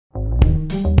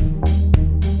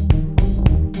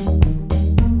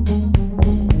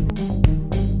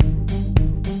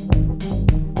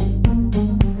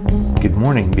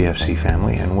morning, BFC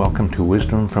family, and welcome to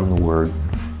Wisdom from the Word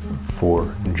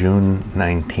for June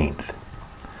 19th.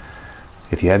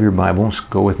 If you have your Bibles,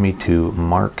 go with me to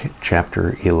Mark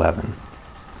chapter 11.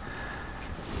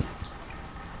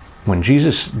 When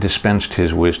Jesus dispensed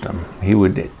his wisdom, he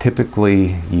would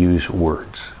typically use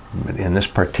words. But in this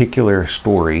particular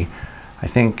story, I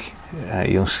think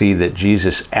you'll see that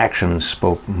Jesus' actions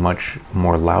spoke much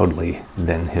more loudly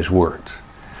than his words.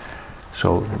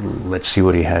 So let's see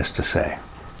what he has to say.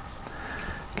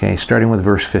 Okay, starting with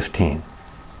verse 15.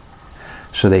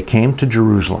 So they came to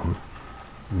Jerusalem.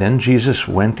 Then Jesus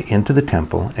went into the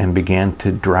temple and began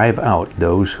to drive out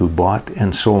those who bought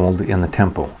and sold in the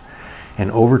temple,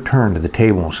 and overturned the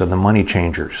tables of the money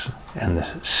changers and the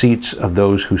seats of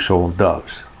those who sold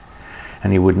doves.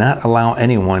 And he would not allow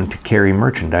anyone to carry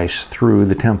merchandise through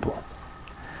the temple.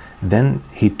 Then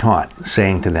he taught,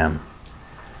 saying to them,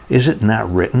 "Is it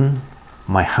not written,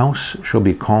 'My house shall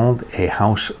be called a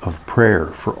house of prayer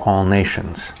for all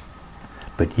nations'?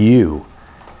 But you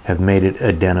have made it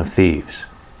a den of thieves."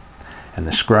 And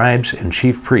the scribes and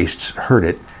chief priests heard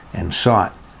it and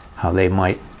sought how they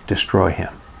might destroy him.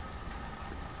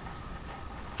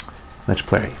 Let's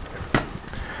pray.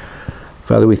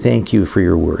 Father, we thank you for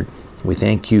your word. We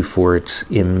thank you for its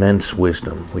immense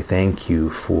wisdom. We thank you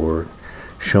for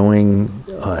showing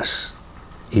us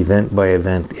event by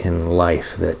event in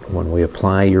life that when we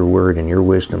apply your word and your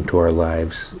wisdom to our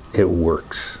lives, it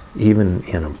works, even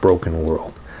in a broken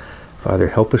world. Father,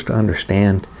 help us to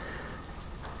understand.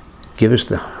 Give us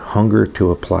the hunger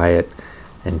to apply it,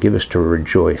 and give us to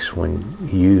rejoice when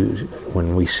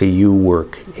we see you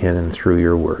work in and through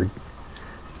your word.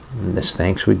 And this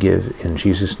thanks we give in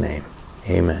Jesus' name.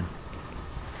 Amen.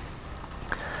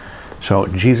 So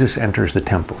Jesus enters the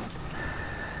temple.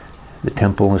 The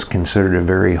temple is considered a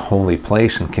very holy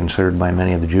place and considered by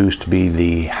many of the Jews to be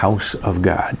the house of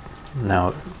God.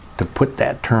 Now, to put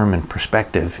that term in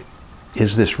perspective,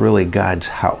 is this really God's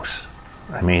house?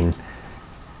 I mean,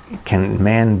 can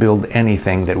man build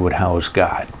anything that would house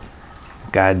God?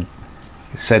 God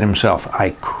said himself,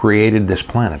 "I created this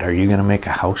planet. Are you going to make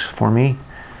a house for me?"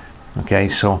 Okay,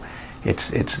 so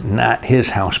it's not his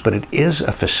house, but it is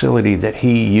a facility that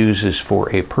he uses for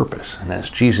a purpose. And as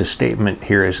Jesus' statement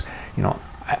here is,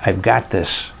 I've got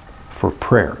this for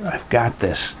prayer. I've got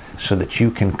this so that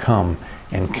you can come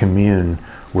and commune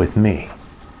with me.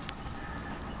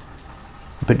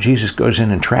 But Jesus goes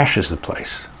in and trashes the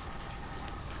place.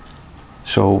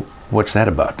 So what's that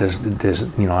about? Does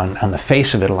on the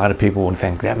face of it, a lot of people would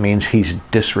think that means he's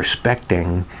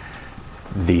disrespecting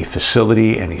the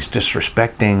facility and he's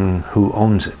disrespecting who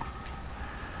owns it.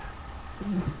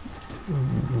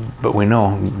 But we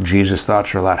know Jesus'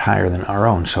 thoughts are a lot higher than our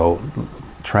own, so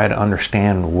try to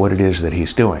understand what it is that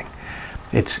he's doing.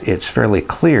 It's fairly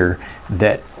clear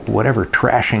that whatever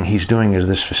trashing he's doing of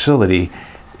this facility,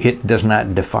 it does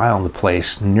not defile the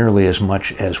place nearly as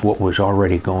much as what was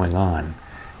already going on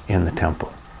in the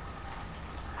temple.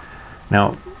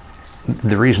 Now,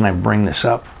 the reason I bring this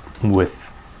up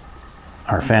with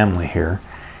our family here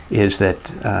is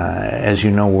that, as you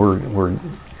know,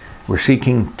 we're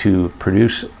seeking to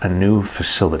produce a new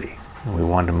facility. We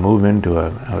want to move into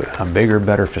a bigger,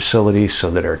 better facility so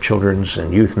that our children's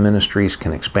and youth ministries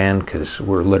can expand, because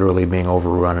we're literally being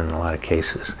overrun in a lot of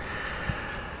cases.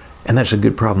 And that's a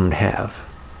good problem to have.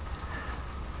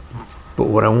 But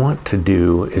what I want to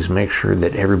do is make sure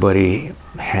that everybody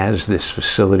has this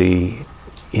facility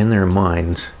in their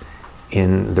minds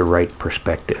in the right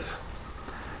perspective.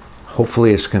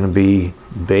 Hopefully it's going to be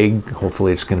big,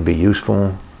 hopefully it's going to be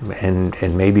useful, and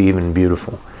maybe even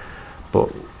beautiful. But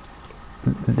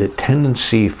the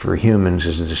tendency for humans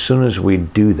is that as soon as we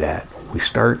do that, we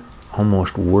start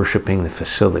almost worshiping the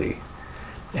facility.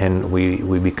 And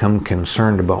we become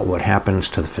concerned about what happens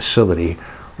to the facility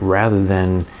rather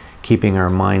than keeping our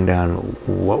mind on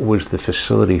what was the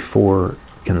facility for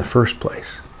in the first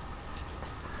place.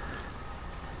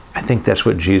 I think that's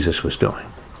what Jesus was doing,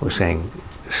 was saying,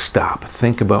 stop,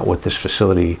 think about what this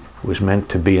facility was meant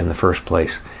to be in the first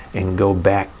place, and go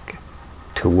back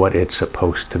to what it's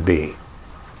supposed to be.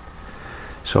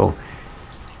 So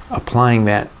applying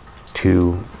that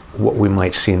to what we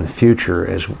might see in the future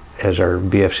as our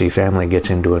BFC family gets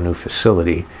into a new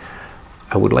facility,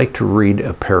 I would like to read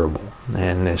a parable.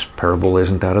 And this parable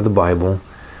isn't out of the Bible.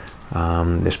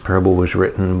 This parable was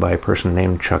written by a person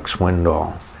named Chuck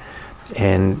Swindoll.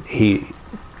 And he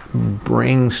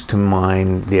brings to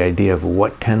mind the idea of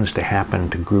what tends to happen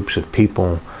to groups of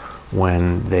people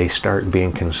when they start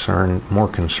being more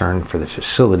concerned for the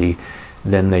facility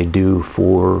than they do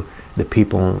for the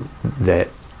people that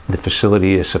the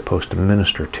facility is supposed to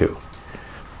minister to.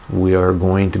 We are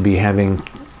going to be having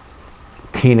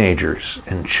teenagers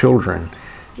and children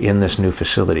in this new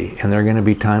facility, and there are going to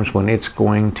be times when it's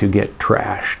going to get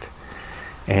trashed,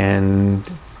 and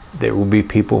there will be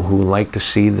people who like to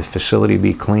see the facility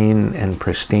be clean and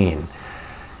pristine,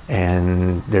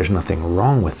 and there's nothing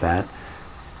wrong with that,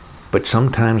 but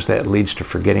sometimes that leads to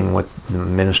forgetting what the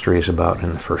ministry is about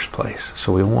in the first place.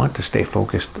 So we want to stay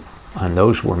focused on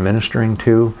those we're ministering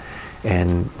to,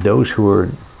 and those who are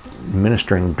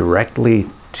ministering directly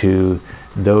to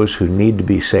those who need to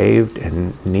be saved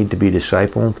and need to be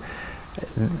discipled.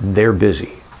 They're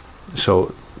busy.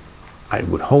 So I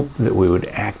would hope that we would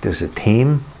act as a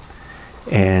team,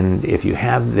 and if you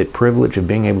have the privilege of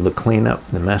being able to clean up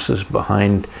the messes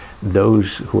behind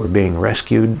those who are being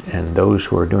rescued and those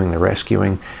who are doing the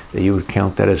rescuing, that you would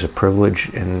count that as a privilege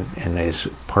and as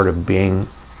part of being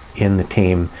in the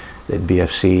team that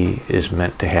BFC is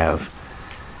meant to have,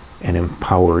 and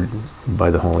empowered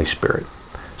by the Holy Spirit.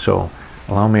 So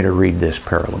allow me to read this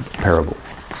parable.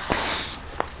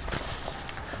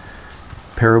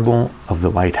 Parable of the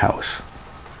Lighthouse.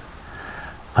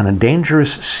 On a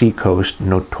dangerous seacoast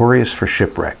notorious for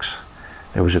shipwrecks,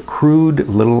 there was a crude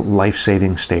little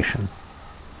life-saving station.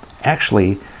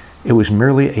 Actually, it was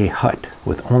merely a hut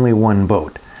with only one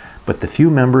boat, but the few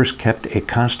members kept a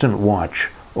constant watch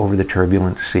over the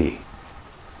turbulent sea.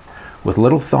 With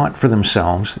little thought for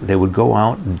themselves, they would go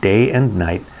out day and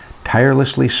night,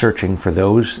 tirelessly searching for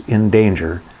those in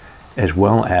danger as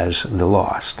well as the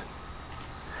lost.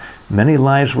 Many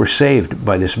lives were saved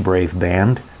by this brave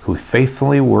band, who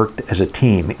faithfully worked as a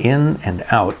team in and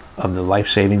out of the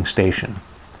life-saving station.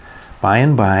 By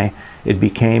and by, it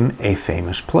became a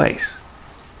famous place.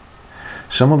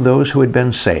 Some of those who had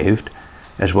been saved,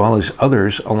 as well as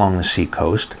others along the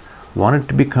seacoast, wanted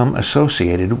to become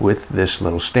associated with this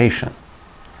little station.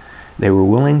 They were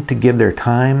willing to give their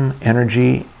time,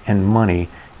 energy, and money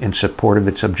in support of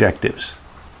its objectives.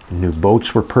 New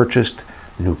boats were purchased,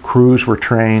 new crews were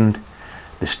trained.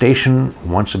 The station,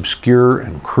 once obscure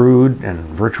and crude and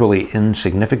virtually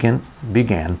insignificant,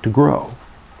 began to grow.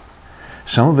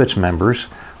 Some of its members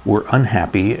were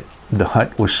unhappy the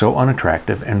hut was so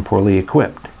unattractive and poorly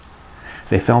equipped.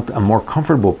 They felt a more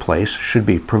comfortable place should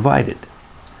be provided.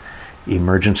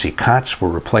 Emergency cots were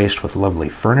replaced with lovely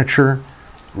furniture,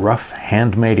 rough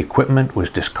handmade equipment was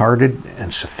discarded,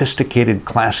 and sophisticated,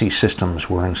 classy systems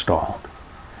were installed.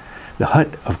 The hut,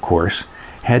 of course,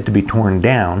 had to be torn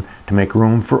down to make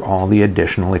room for all the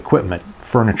additional equipment,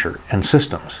 furniture, and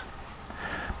systems.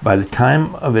 By the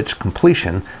time of its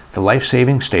completion, the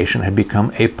life-saving station had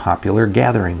become a popular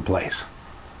gathering place,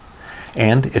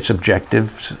 and its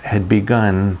objectives had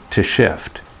begun to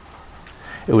shift.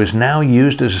 It was now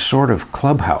used as a sort of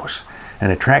clubhouse, an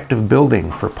attractive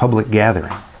building for public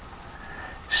gathering.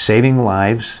 Saving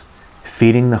lives,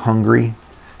 feeding the hungry,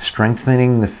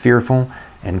 strengthening the fearful,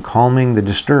 and calming the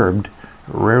disturbed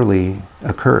rarely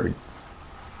occurred.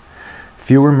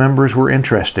 Fewer members were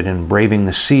interested in braving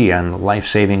the sea on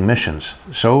life-saving missions,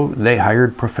 so they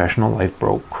hired professional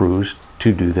lifeboat crews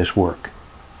to do this work.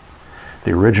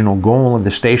 The original goal of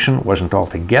the station wasn't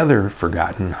altogether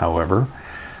forgotten, however.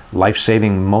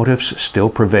 Life-saving motifs still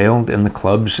prevailed in the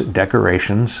club's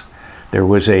decorations. There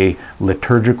was a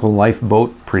liturgical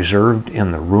lifeboat preserved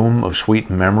in the Room of Sweet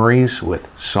Memories with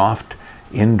soft,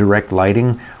 indirect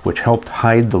lighting, which helped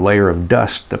hide the layer of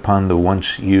dust upon the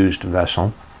once used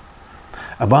vessel.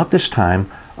 About this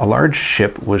time, a large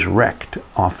ship was wrecked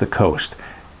off the coast,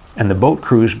 and the boat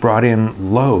crews brought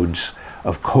in loads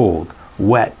of cold,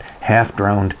 wet,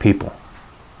 half-drowned people.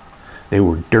 They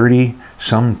were dirty,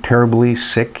 some terribly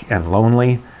sick and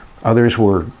lonely, others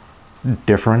were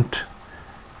different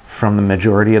from the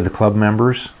majority of the club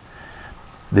members.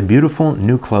 The beautiful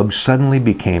new club suddenly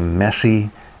became messy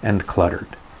and cluttered.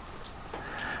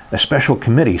 A special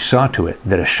committee saw to it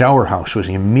that a shower house was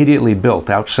immediately built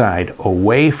outside,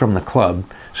 away from the club,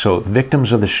 so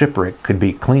victims of the shipwreck could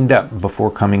be cleaned up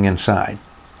before coming inside.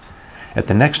 At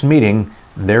the next meeting,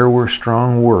 there were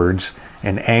strong words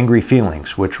and angry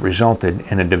feelings, which resulted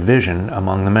in a division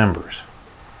among the members.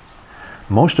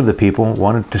 Most of the people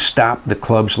wanted to stop the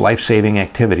club's life-saving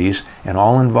activities and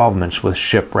all involvements with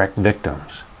shipwreck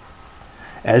victims.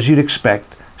 As you'd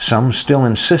expect, some still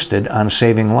insisted on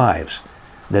saving lives,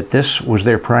 that this was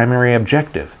their primary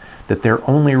objective, that their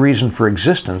only reason for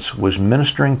existence was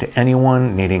ministering to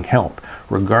anyone needing help,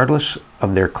 regardless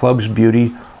of their club's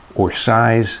beauty or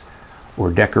size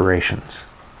or decorations.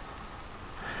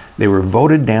 They were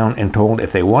voted down and told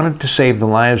if they wanted to save the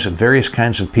lives of various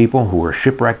kinds of people who were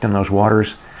shipwrecked in those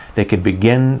waters, they could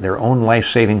begin their own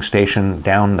life-saving station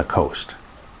down the coast.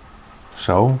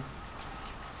 So,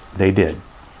 they did.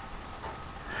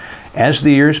 As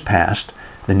the years passed,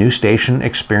 the new station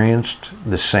experienced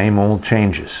the same old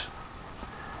changes.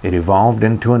 It evolved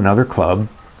into another club,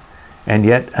 and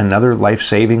yet another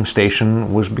life-saving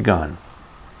station was begun.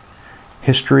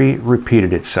 History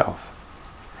repeated itself.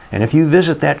 And if you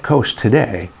visit that coast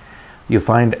today, you'll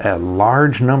find a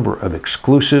large number of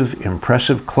exclusive,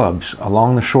 impressive clubs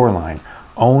along the shoreline,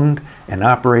 owned and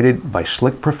operated by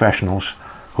slick professionals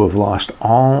who have lost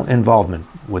all involvement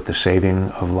with the saving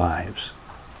of lives.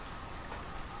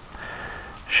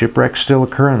 Shipwrecks still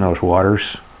occur in those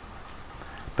waters,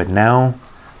 but now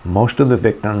most of the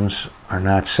victims are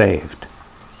not saved.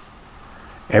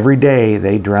 Every day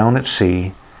they drown at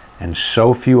sea, and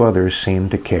so few others seem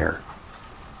to care.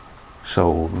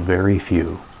 So very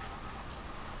few.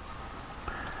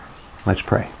 Let's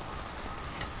pray.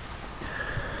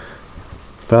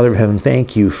 Father of heaven,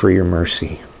 thank you for your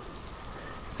mercy.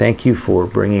 Thank you for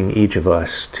bringing each of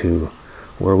us to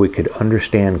where we could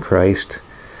understand Christ,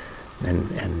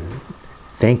 and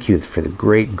thank you for the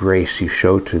great grace you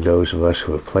show to those of us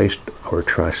who have placed our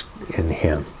trust in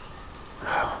him.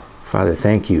 Father,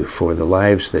 thank you for the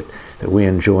lives that we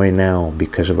enjoy now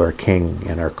because of our King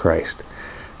and our Christ.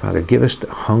 Father, give us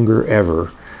hunger ever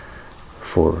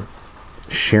for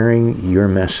sharing your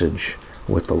message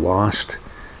with the lost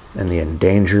and the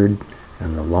endangered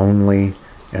and the lonely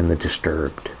and the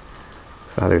disturbed.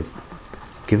 Father,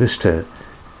 give us to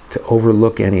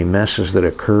overlook any messes that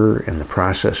occur in the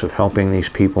process of helping these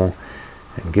people,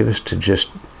 and give us to just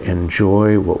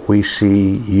enjoy what we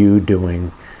see you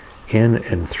doing in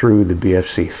and through the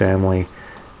BFC family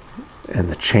and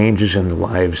the changes in the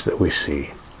lives that we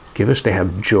see. Give us to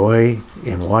have joy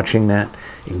in watching that,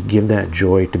 and give that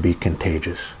joy to be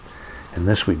contagious. And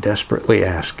this we desperately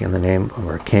ask in the name of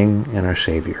our King and our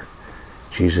Savior,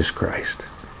 Jesus Christ.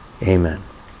 Amen.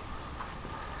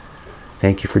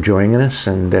 Thank you for joining us,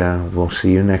 and we'll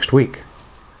see you next week.